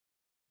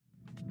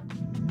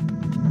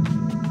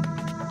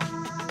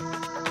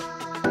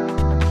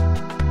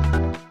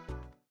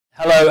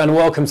Hello and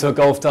welcome to a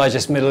Golf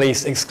Digest Middle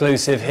East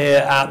exclusive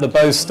here at the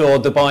Bose Store,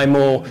 Dubai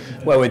Mall,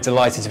 where we're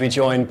delighted to be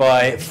joined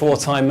by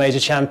four-time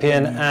major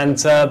champion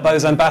and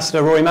Bose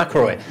ambassador Rory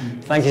McIlroy.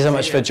 Thank you so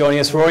much for joining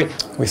us, Rory.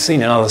 We've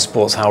seen in other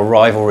sports how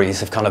rivalries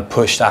have kind of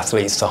pushed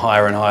athletes to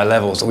higher and higher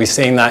levels. Are we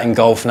seeing that in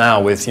golf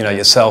now with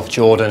yourself,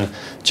 Jordan,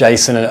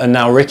 Jason, and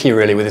now Ricky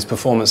really with his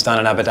performance down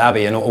in Abu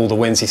Dhabi and all the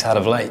wins he's had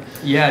of late?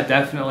 Yeah,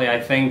 definitely. I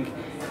think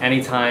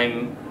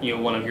anytime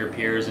one of your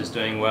peers is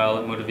doing well,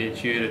 it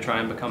motivates you to try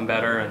and become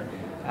better.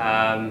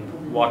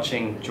 And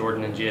watching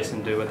Jordan and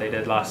Jason do what they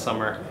did last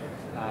summer,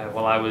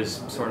 while I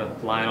was sort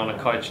of lying on a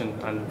couch and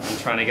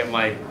trying to get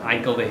my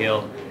ankle to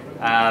heal,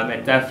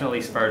 it definitely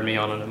spurred me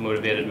on and it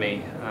motivated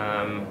me.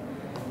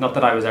 Not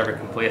that I was ever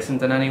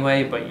complacent in any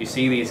way, but you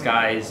see these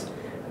guys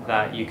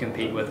that you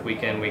compete with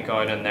week in, week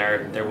out, and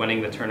they're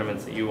winning the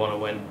tournaments that you want to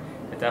win.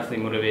 It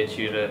definitely motivates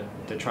you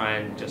to try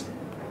and just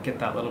get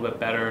that little bit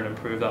better and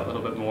improve that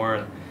little bit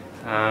more.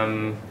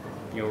 And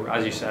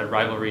as you said,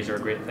 rivalries are a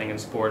great thing in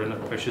sport, and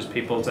it pushes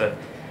people to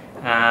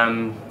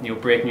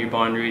break new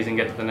boundaries and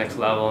get to the next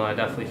level. And I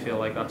definitely feel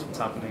like that's what's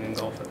happening in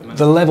golf at the minute.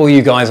 The level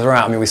you guys are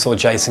at, I mean, we saw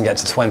Jason get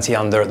to 20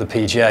 under at the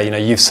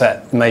PGA. You've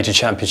set major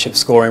championship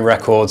scoring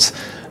records.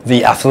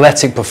 The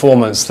athletic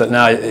performance that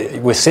now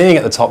we're seeing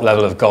at the top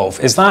level of golf,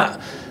 is that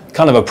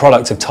kind of a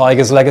product of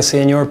Tiger's legacy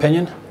in your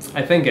opinion?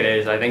 I think it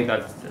is. I think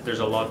that there's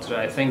a lot to it.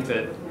 I think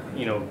that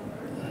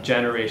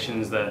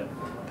generations that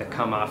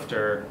come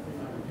after,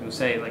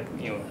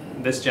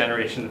 this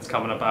generation that's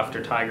coming up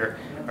after Tiger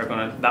are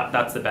gonna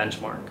that's the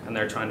benchmark, and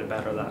they're trying to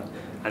better that.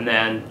 And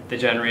then the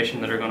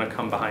generation that are going to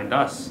come behind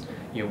us,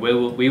 we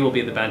will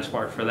be the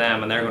benchmark for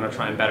them, and they're going to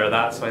try and better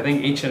that. So I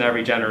think each and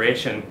every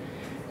generation,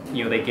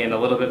 they gain a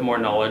little bit more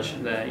knowledge.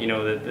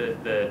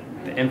 The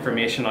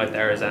information out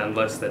there is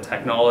endless. The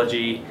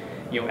technology,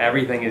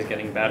 everything is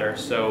getting better.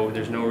 So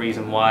there's no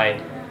reason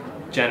why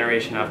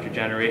generation after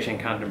generation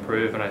can't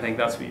improve, and I think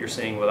that's what you're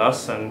seeing with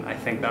us, and I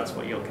think that's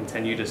what you'll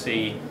continue to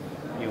see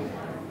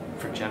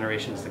for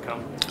generations to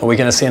come. Are we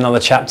going to see another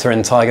chapter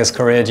in Tiger's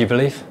career, do you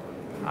believe?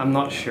 I'm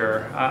not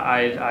sure.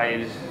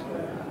 I'd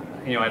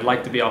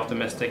like to be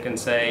optimistic and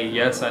say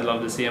yes, I'd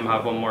love to see him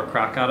have one more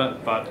crack at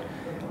it, but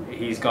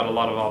he's got a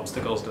lot of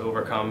obstacles to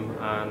overcome,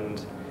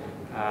 and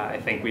I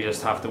think we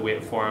just have to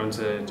wait for him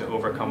to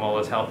overcome all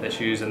his health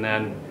issues, and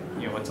then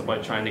it's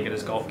about trying to get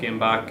his golf game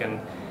back.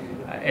 And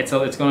it's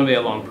going to be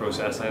a long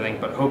process, I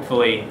think, but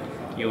hopefully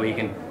he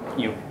can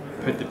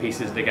put the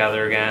pieces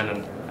together again,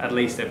 and at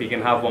least if he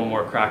can have one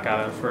more crack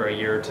at it for a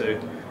year or two,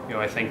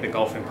 I think the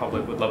golfing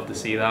public would love to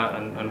see that,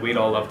 and we'd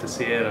all love to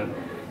see it,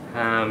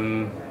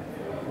 and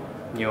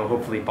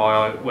hopefully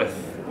bow out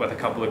with a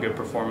couple of good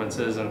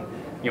performances. And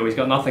he's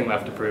got nothing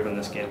left to prove in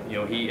this game.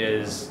 He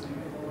is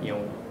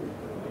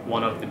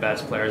one of the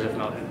best players, if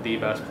not the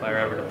best player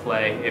ever to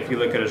play. If you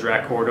look at his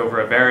record over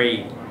a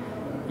very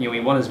he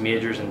won his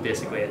majors in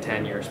basically a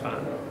 10-year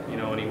span,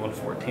 and he won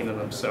 14 of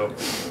them. So,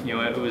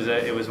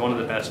 it was one of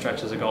the best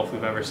stretches of golf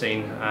we've ever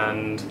seen,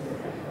 and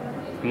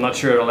I'm not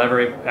sure it'll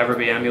ever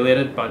be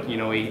emulated. But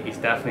he's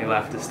definitely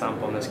left his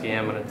stamp on this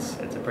game, and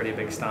it's a pretty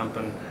big stamp.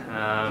 And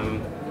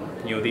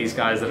these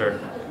guys that are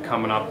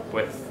coming up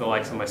with the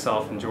likes of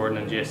myself and Jordan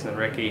and Jason and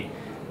Ricky,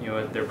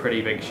 they're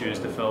pretty big shoes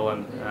to fill,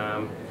 and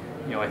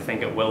I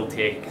think it will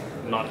take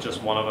not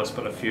just one of us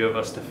but a few of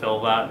us to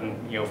fill that.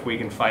 And if we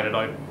can fight it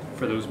out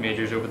for those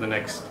majors over the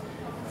next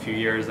few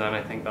years, then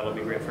I think that'll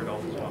be great for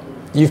golf as well.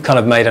 You've kind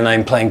of made a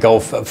name playing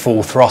golf at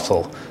full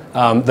throttle.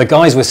 The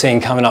guys we're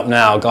seeing coming up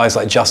now, guys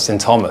like Justin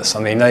Thomas, I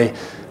mean,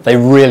 they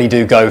really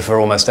do go for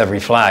almost every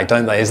flag,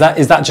 don't they? Is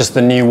that just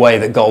the new way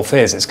that golf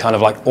is? It's kind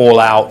of like all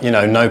out,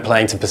 no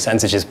playing to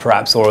percentages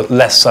perhaps, or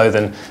less so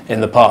than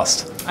in the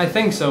past? I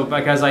think so,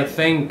 because I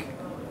think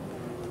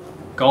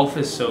golf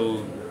is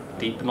so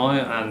deep now,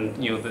 and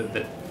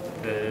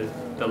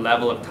the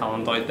level of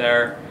talent out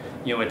there,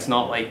 it's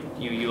not like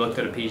you looked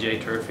at a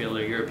PGA Tour field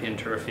or European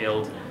Tour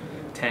field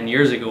 10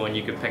 years ago and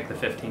you could pick the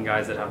 15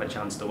 guys that have a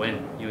chance to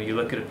win. You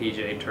look at a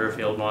PGA Tour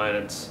field now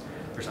and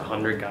there's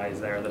 100 guys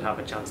there that have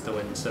a chance to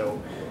win.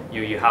 So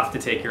you have to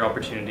take your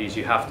opportunities,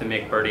 you have to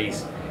make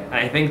birdies. And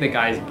I think the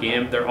guys'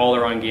 game, their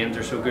all-around games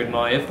are so good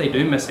now. If they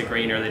do miss a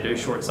green or they do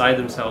short-side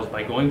themselves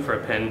by going for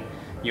a pin,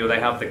 they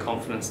have the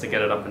confidence to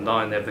get it up and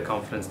down. They have the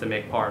confidence to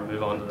make par and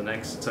move on to the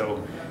next.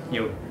 So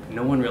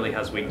no one really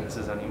has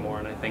weaknesses anymore,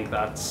 and I think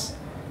that's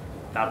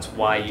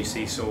why you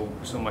see so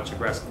much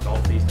aggressive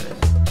golf these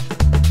days.